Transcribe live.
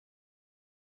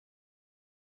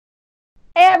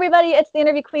Hey everybody, it's the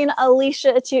interview queen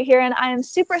Alicia Atout here, and I am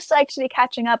super psyched to be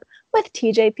catching up with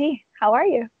TJP. How are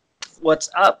you? What's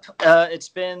up? It's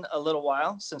been a little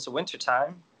while since the winter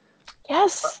time.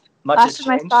 Yes. Much Last has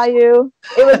time I changed. saw you,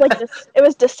 it was like it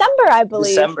was December, I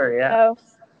believe. December, yeah. So,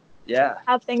 yeah.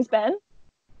 how have things been?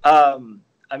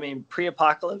 I mean,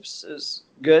 pre-apocalypse is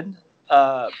good.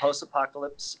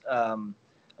 Post-apocalypse, I'm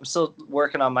still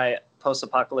working on my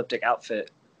post-apocalyptic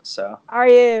outfit. So. Are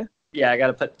you? Yeah, I got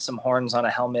to put some horns on a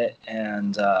helmet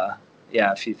and a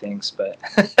few things, but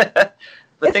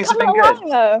things have been good.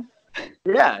 Though.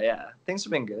 Yeah, things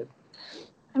have been good.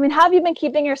 I mean, how have you been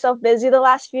keeping yourself busy the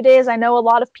last few days? I know a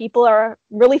lot of people are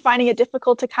really finding it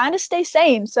difficult to kind of stay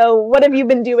sane. So what have you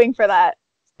been doing for that?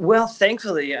 Well,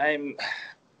 thankfully, I'm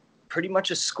pretty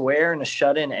much a square and a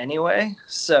shut-in anyway.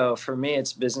 So for me,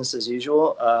 it's business as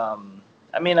usual.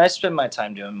 I mean, I spend my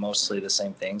time doing mostly the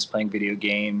same things, playing video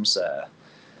games.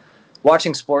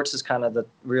 Watching sports is kind of the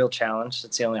real challenge.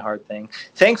 It's the only hard thing.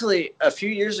 Thankfully, a few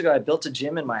years ago, I built a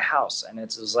gym in my house, and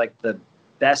it was like the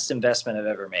best investment I've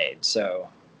ever made. So,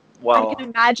 I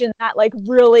can imagine that like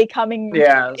really coming in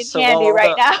handy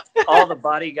right now. All the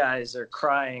body guys are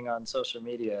crying on social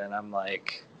media, and I'm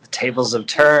like, the tables have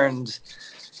turned.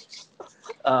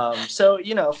 So,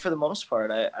 for the most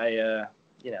part, I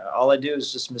all I do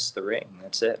is just miss the ring.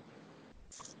 That's it.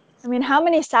 I mean, how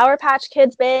many Sour Patch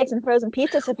Kids bags and frozen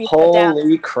pizzas have you put down?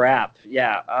 Holy crap.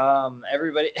 Yeah.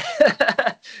 Everybody,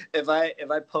 if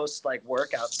I post like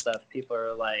workout stuff, people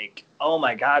are like, oh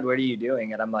my God, what are you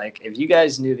doing? And I'm like, if you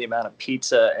guys knew the amount of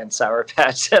pizza and Sour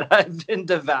Patch that I've been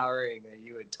devouring,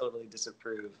 you would totally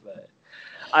disapprove. But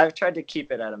I've tried to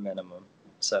keep it at a minimum.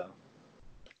 So.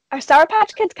 Are Sour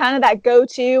Patch Kids kind of that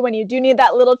go-to when you do need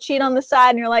that little cheat on the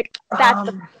side and you're like, that's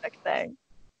the perfect thing?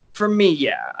 For me,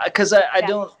 yeah. Because I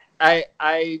don't. I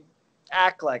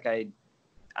act like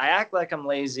I'm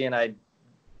lazy and I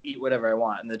eat whatever I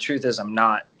want, and the truth is I'm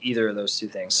not either of those two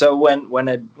things. So when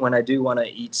I do want to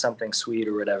eat something sweet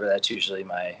or whatever, that's usually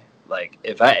my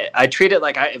if I treat it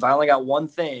like if I only got one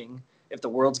thing, if the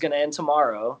world's gonna end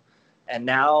tomorrow, and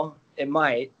now it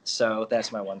might, so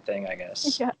that's my one thing, I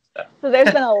guess. Yeah. So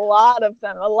there's been a lot of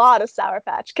them, a lot of Sour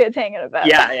Patch Kids hanging about.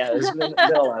 Yeah, there's been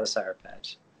a lot of Sour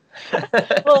Patch.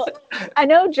 Well, I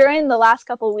know during the last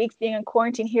couple of weeks being in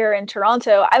quarantine here in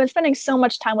Toronto, I've been spending so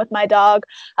much time with my dog,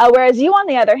 whereas you, on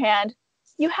the other hand,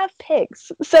 you have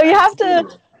pigs. So you have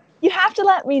to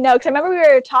let me know, because I remember we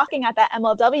were talking at that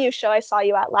MLW show I saw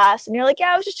you at last, and you're like,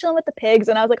 yeah, I was just chilling with the pigs,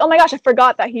 and I was like, oh my gosh, I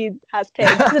forgot that he has pigs.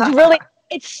 It's really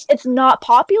it's not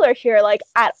popular here like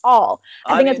at all.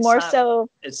 I think it's more so.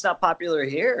 It's not popular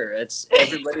here. It's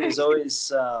everybody is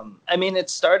always. I mean,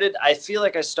 I feel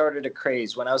like I started a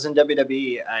craze when I was in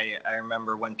WWE. I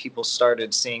remember when people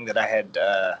started seeing that I had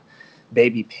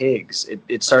baby pigs.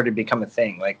 It started to become a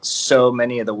thing. Like so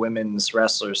many of the women's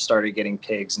wrestlers started getting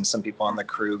pigs, and some people on the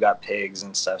crew got pigs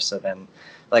and stuff. So then,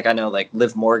 like I know, like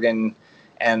Liv Morgan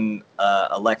and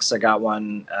Alexa got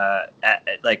one.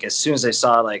 As soon as they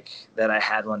saw like that I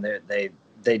had one,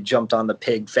 they jumped on the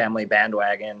pig family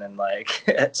bandwagon, and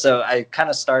so I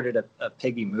kind of started a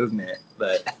piggy movement.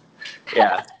 But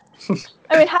yeah.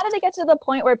 I mean, how did it get to the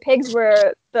point where pigs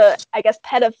were the, I guess,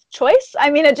 pet of choice?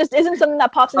 I mean, it just isn't something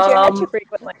that pops into your head too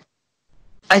frequently.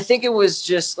 I think it was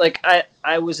just like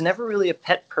I was never really a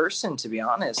pet person, to be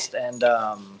honest, and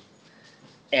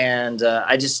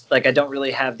I just I don't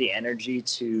really have the energy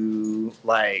to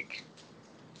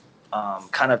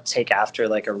kind of take after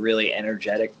a really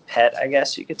energetic pet, I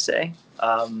guess you could say.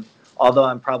 Although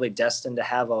I'm probably destined to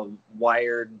have a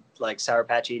wired Sour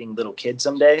Patch eating little kid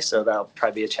someday, so that'll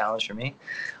probably be a challenge for me.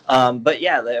 But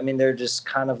yeah, I mean they're just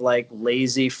kind of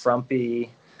lazy,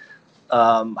 frumpy,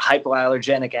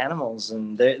 hypoallergenic animals,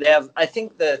 and they have. I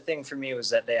think the thing for me was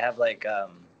that they have a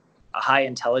high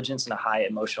intelligence and a high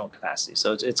emotional capacity.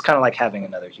 So it's kind of like having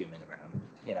another human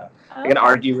around. I can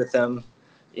argue with them.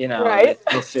 Right.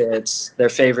 It's their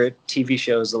favorite TV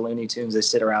shows, the Looney Tunes. They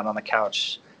sit around on the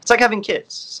couch. It's like having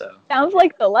kids. So sounds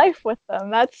like the life with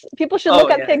them. People should look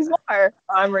at pigs more.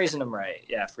 I'm raising them right.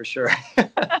 Yeah, for sure.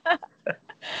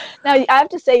 Now, I have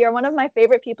to say, you're one of my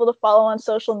favorite people to follow on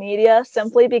social media,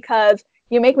 simply because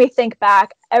you make me think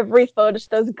back every photo to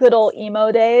those good old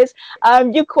emo days.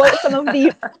 You quote some of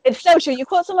it's so true. You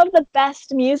quote some of the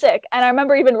best music. And I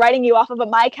remember even writing you off of a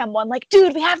MyChem one,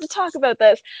 dude, we have to talk about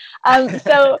this.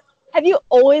 So have you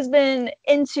always been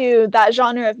into that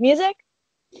genre of music?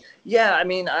 Yeah, I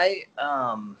mean,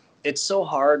 it's so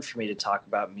hard for me to talk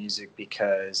about music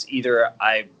because either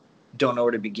I don't know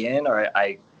where to begin or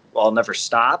I'll never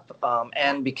stop.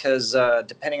 And because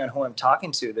depending on who I'm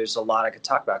talking to, there's a lot I could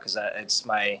talk about because it's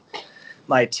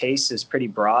my taste is pretty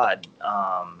broad.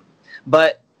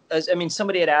 But I mean,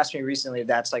 somebody had asked me recently if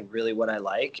that's like really what I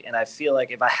like. And I feel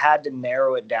like if I had to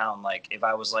narrow it down, like if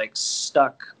I was like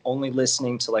stuck only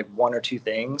listening to like one or two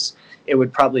things, it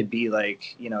would probably be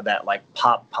like, you know, that like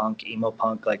pop punk, emo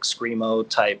punk, like screamo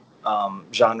type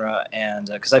genre. And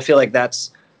because I feel like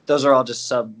those are all just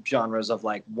sub genres of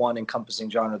like one encompassing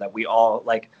genre that we all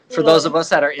like. For those of us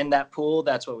that are in that pool,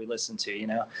 that's what we listen to, you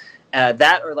know,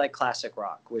 that or like classic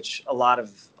rock, which a lot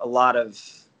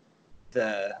of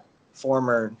the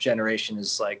former generation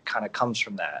is like kind of comes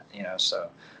from that, you know. So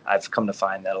I've come to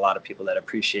find that a lot of people that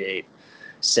appreciate,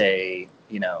 say,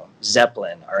 you know,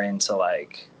 Zeppelin are into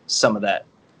like some of that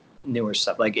newer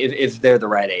stuff. Like if they're the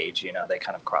right age, you know, they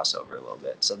kind of cross over a little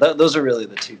bit. So those are really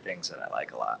the two things that I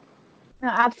like a lot. No,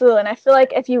 absolutely. And I feel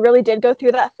like if you really did go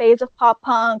through that phase of pop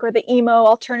punk or the emo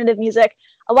alternative music,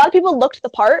 a lot of people looked the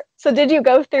part. So did you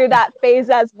go through that phase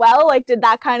as well? Like, did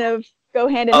that kind of go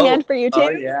hand in hand for you too? Oh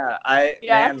yeah.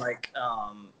 Man, like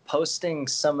posting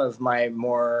some of my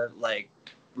more like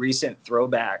recent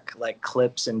throwback like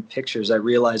clips and pictures, I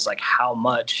realized like how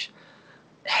much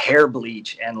hair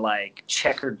bleach and like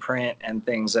checkered print and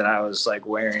things that I was like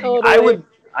wearing. Totally.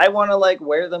 I want to like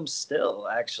wear them still,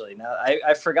 actually. Now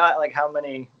I forgot like how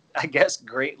many, I guess,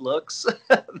 great looks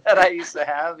that I used to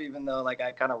have, even though like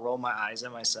I kind of roll my eyes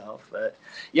at myself. But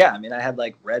yeah, I mean, I had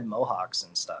like red mohawks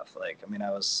and stuff. Like, I mean,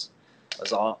 I was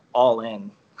all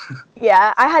in.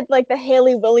 Yeah, I had like the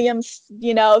Haley Williams,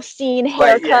 you know, scene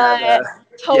haircut,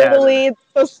 totally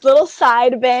those little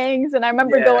side bangs. And I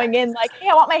remember going in like, hey,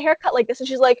 I want my haircut like this. And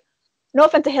she's like, no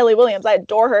offense to Haley Williams, I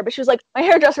adore her, but she was like, my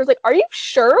hairdresser was like, are you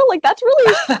sure? Like, that's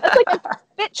like a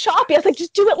bit choppy. I was like,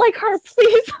 just do it like her,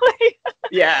 please. Like,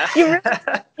 yeah.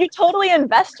 you totally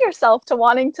invest yourself to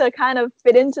wanting to kind of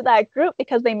fit into that group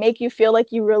because they make you feel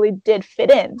like you really did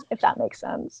fit in, if that makes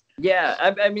sense. Yeah,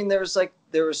 I mean, there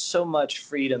was so much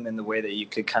freedom in the way that you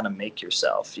could kind of make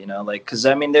yourself, you know, like, because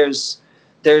I mean, there's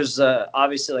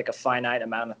obviously like a finite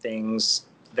amount of things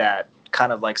that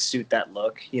kind of like suit that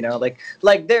look, you know,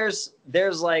 like there's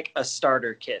like a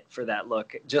starter kit for that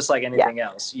look, just like anything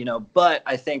else, you know. But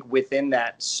I think within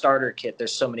that starter kit,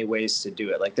 there's so many ways to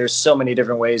do it. Like there's so many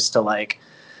different ways to like,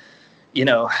 you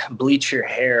know, bleach your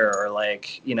hair or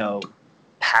like, you know,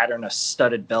 pattern a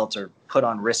studded belt or put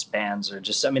on wristbands or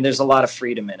just, I mean, there's a lot of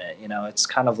freedom in it, you know. It's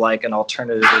kind of like an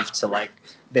alternative to like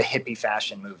the hippie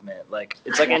fashion movement. Like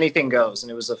it's like anything goes, and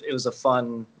it was a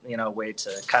fun, you know, way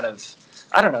to kind of,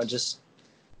 I don't know, just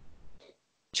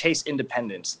chase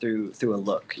independence through a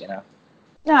look, you know.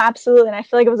 No, absolutely. And I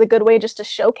feel like it was a good way just to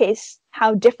showcase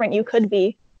how different you could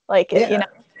be. Like, you know,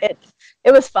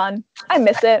 it was fun. I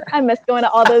miss it. I miss going to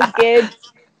all those gigs.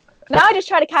 Now I just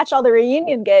try to catch all the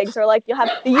reunion gigs, or like you'll have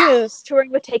the Used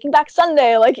touring with Taking Back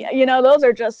Sunday. Like, you know, those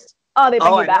are just, they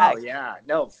bring you back.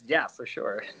 Yeah, for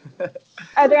sure.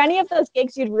 Are there any of those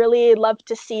gigs you'd really love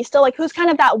to see still? Like, who's kind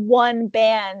of that one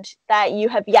band that you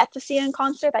have yet to see in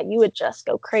concert that you would just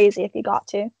go crazy if you got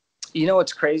to? You know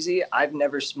what's crazy?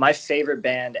 My favorite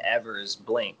band ever is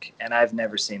Blink, and I've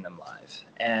never seen them live.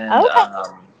 And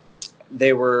they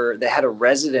had a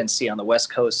residency on the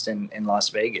West Coast in Las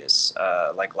Vegas,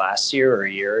 like last year or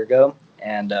a year ago.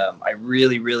 And I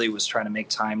really, really was trying to make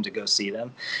time to go see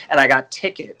them. And I got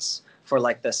tickets for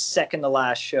like the second to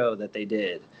last show that they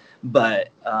did. But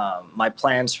my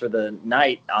plans for the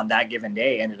night on that given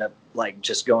day ended up like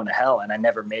just going to hell, and I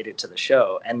never made it to the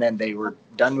show. And then they were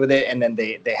done with it, and then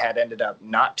they had ended up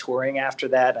not touring after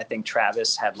that. I think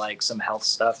Travis had like some health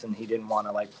stuff, and he didn't want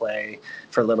to like play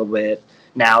for a little bit.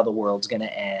 Now the world's gonna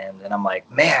end, and I'm like,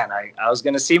 man, I was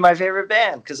gonna see my favorite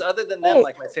band, because other than them,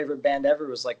 like my favorite band ever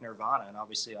was like Nirvana, and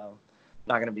obviously I'm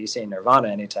not gonna be seeing Nirvana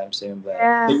anytime soon. But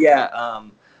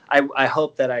I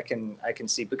hope that I can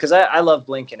see, because I love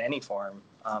Blink in any form,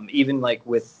 even like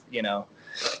with, you know,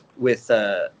 with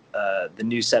the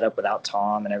new setup without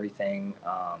Tom and everything.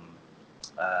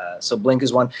 So Blink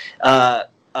is one. I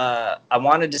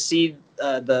wanted to see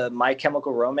the My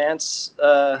Chemical Romance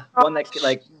one, that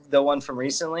like the one from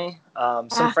recently.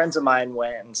 Some friends of mine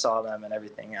went and saw them and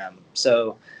everything.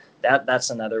 So that's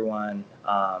another one.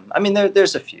 I mean,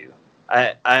 there's a few.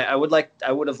 I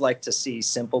would have liked to see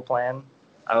Simple Plan.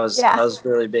 I was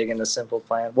really big into Simple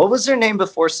Plan. What was their name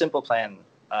before Simple Plan?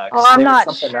 I'm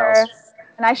not sure. Else.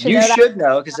 And I should you know that. Should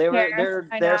know, because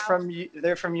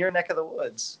they're from your neck of the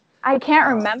woods. I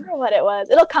can't remember what it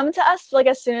was. It'll come to us like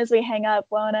as soon as we hang up,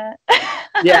 won't it?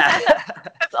 Yeah.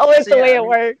 That's always the way it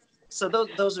works. So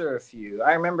those are a few.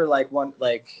 I remember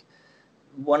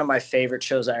one of my favorite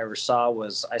shows I ever saw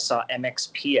was I saw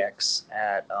MXPX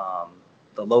at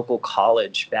the local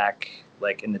college back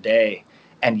like in the day,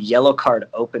 and Yellow Card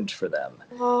opened for them.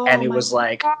 And it was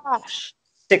like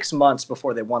 6 months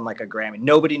before they won like a Grammy.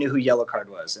 Nobody knew who Yellowcard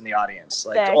was in the audience.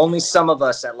 Like Sick. only some of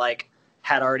us that like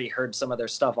had already heard some of their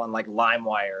stuff on like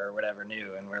LimeWire or whatever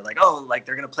knew, and we're like, oh, like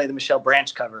they're gonna play the Michelle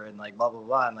Branch cover and like blah blah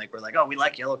blah, and like we're like, oh, we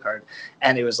like Yellowcard,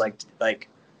 and it was like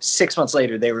 6 months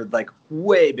later they were like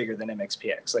way bigger than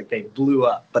MXPX, like they blew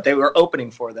up, but they were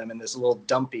opening for them in this little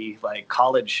dumpy like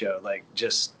college show, like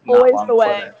just not Always long the before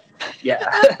way. that.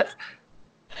 Yeah.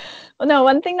 Well, no,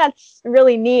 one thing that's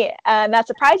really neat and that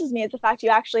surprises me is the fact you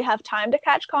actually have time to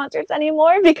catch concerts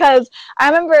anymore, because I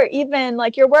remember even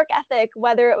like your work ethic,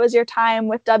 whether it was your time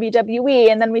with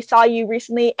WWE and then we saw you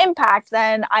recently Impact,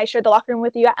 then I shared the locker room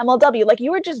with you at MLW, like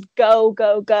you were just go,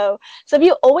 go, go. So have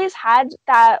you always had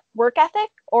that work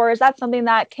ethic, or is that something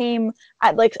that came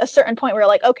at like a certain point where you're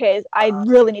like, okay, I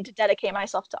really need to dedicate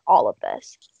myself to all of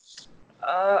this?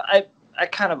 I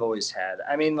kind of always had.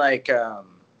 I mean,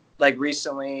 like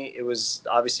recently, it was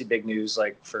obviously big news,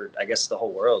 like for I guess the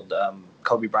whole world.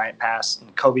 Kobe Bryant passed,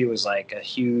 and Kobe was like a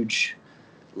huge,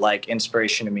 like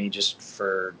inspiration to me just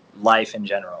for life in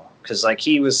general, because like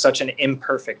he was such an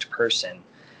imperfect person,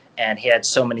 and he had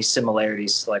so many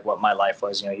similarities to like what my life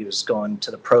was. You know, he was going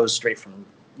to the pros straight from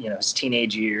his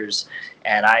teenage years,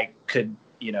 and I could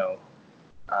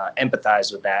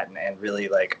empathize with that and really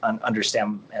like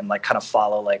understand and like kind of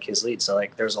follow like his lead. So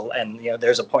like there's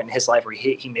a point in his life where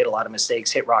he made a lot of mistakes,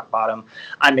 hit rock bottom.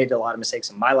 I made a lot of mistakes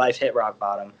in my life, hit rock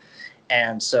bottom.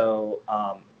 And so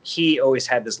he always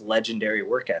had this legendary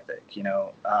work ethic,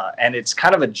 and it's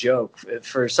kind of a joke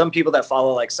for some people that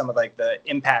follow like some of like the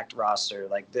Impact roster,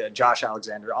 like the Josh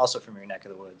Alexander, also from your neck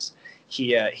of the woods.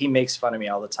 He makes fun of me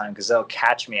all the time because they'll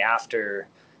catch me after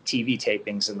TV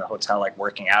tapings in the hotel, like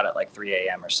working out at like 3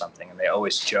 a.m. or something, and they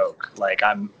always joke like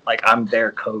I'm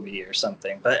their Kobe or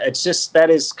something. But it's just, that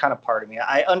is kind of part of me.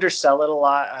 I undersell it a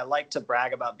lot. I like to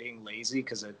brag about being lazy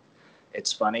because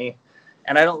it's funny,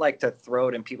 and I don't like to throw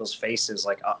it in people's faces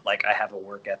like I have a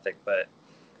work ethic. But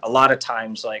a lot of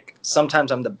times, like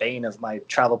sometimes I'm the bane of my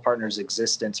travel partner's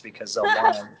existence because they'll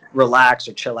want to relax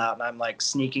or chill out, and I'm like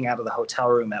sneaking out of the hotel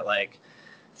room at like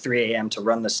 3 a.m. to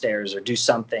run the stairs or do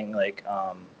something like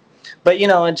but you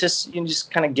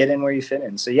just kind of get in where you fit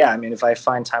in. So yeah, I mean, if I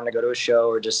find time to go to a show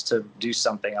or just to do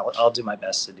something, I'll do my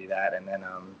best to do that. And then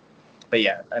but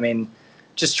yeah, I mean,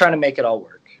 just trying to make it all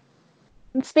work.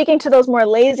 And speaking to those more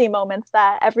lazy moments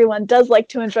that everyone does like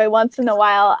to enjoy once in a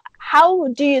while, how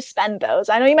do you spend those?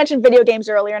 I know you mentioned video games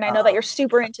earlier, and I know that you're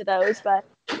super into those, but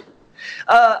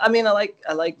I mean, I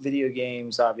like video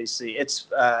games. Obviously, it's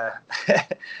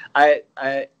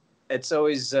it's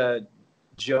always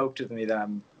joked with me that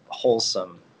I'm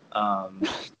wholesome.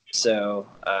 So,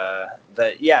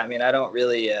 but yeah, I mean, I don't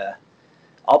really.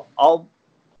 I'll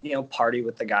party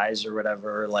with the guys or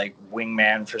whatever, or like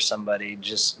wingman for somebody.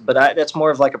 But that's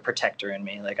more of like a protector in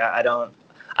me. Like I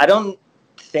don't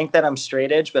think that I'm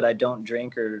straight edge, but I don't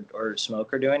drink or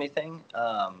smoke or do anything.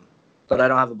 But I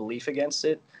don't have a belief against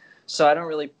it. So I don't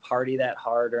really party that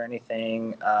hard or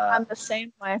anything. I'm the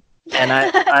same way. And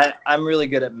I'm really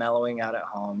good at mellowing out at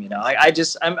home.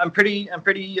 I'm pretty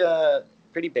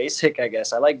basic, I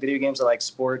guess. I like video games. I like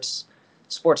sports.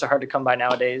 Sports are hard to come by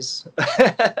nowadays.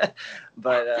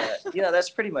 But that's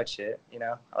pretty much it.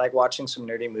 I like watching some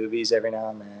nerdy movies every now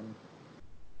and then.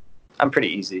 I'm pretty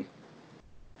easy.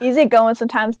 Easy going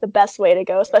sometimes the best way to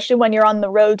go, especially when you're on the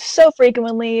road so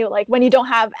frequently, like when you don't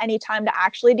have any time to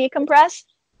actually decompress.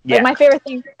 Yeah. Like my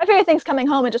favorite thing's coming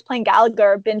home and just playing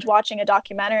Gallagher or binge watching a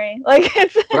documentary. Like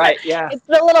it's right, yeah. It's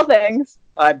the little things.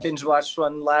 I binge watched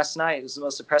one last night. It was the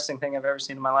most depressing thing I've ever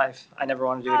seen in my life. I never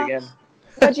want to do it again.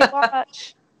 What'd you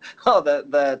watch? Oh,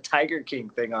 the Tiger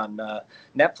King thing on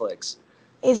Netflix.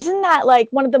 Isn't that like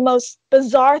one of the most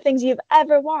bizarre things you've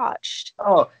ever watched?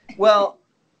 Oh, well,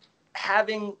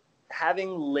 having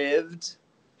lived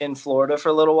in Florida for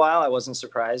a little while, I wasn't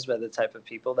surprised by the type of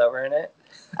people that were in it.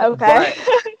 Okay. But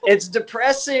it's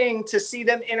depressing to see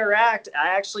them interact. I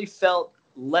actually felt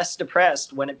less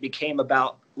depressed when it became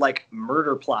about like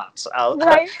murder plots.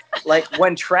 Right. Like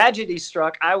when tragedy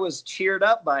struck, I was cheered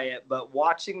up by it, but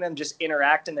watching them just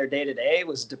interact in their day-to-day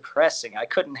was depressing. I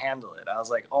couldn't handle it. I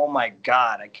was like, oh my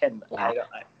God, I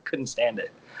couldn't stand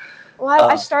it. Well,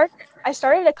 I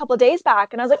started a couple of days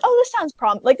back, and I was like, "Oh, this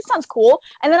sounds cool."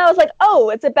 And then I was like, "Oh,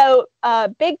 it's about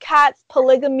big cats,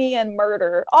 polygamy, and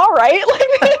murder." All right, like,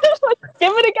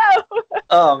 give it a go.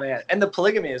 Oh man, and the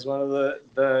polygamy is one of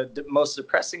the most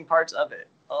depressing parts of it.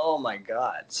 Oh my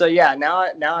God. So yeah, now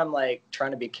I'm like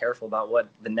trying to be careful about what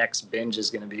the next binge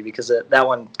is going to be, because that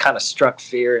one kind of struck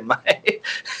fear in my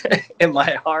in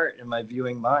my heart, in my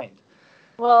viewing mind.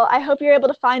 Well, I hope you're able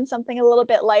to find something a little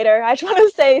bit lighter. I just want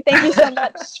to say thank you so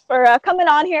much for coming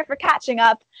on here, for catching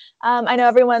up. I know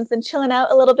everyone's been chilling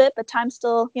out a little bit, but time's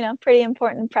still, pretty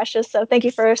important and precious. So thank you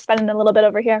for spending a little bit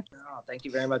over here. Oh, thank you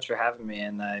very much for having me.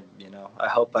 And I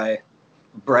hope I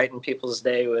brighten people's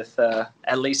day with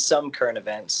at least some current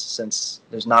events, since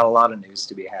there's not a lot of news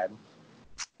to be had.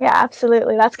 Yeah,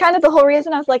 absolutely. That's kind of the whole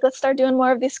reason I was like, let's start doing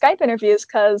more of these Skype interviews,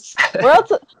 because where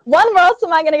else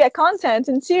am I going to get content?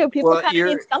 And two, people kind of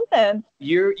need something.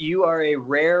 You are a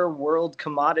rare world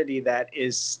commodity that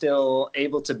is still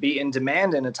able to be in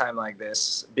demand in a time like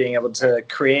this, being able to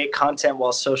create content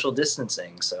while social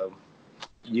distancing. So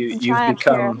you've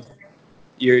become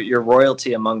your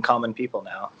royalty among common people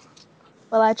now.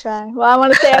 Well, I try. Well, I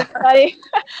want to say, everybody,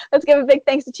 let's give a big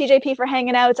thanks to TJP for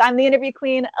hanging out. I'm the interview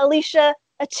queen, Alicia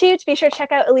Atout. Be sure to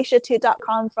check out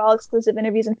aliciaatout.com for all exclusive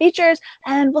interviews and features,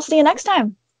 and we'll see you next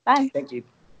time. Bye. Thank you.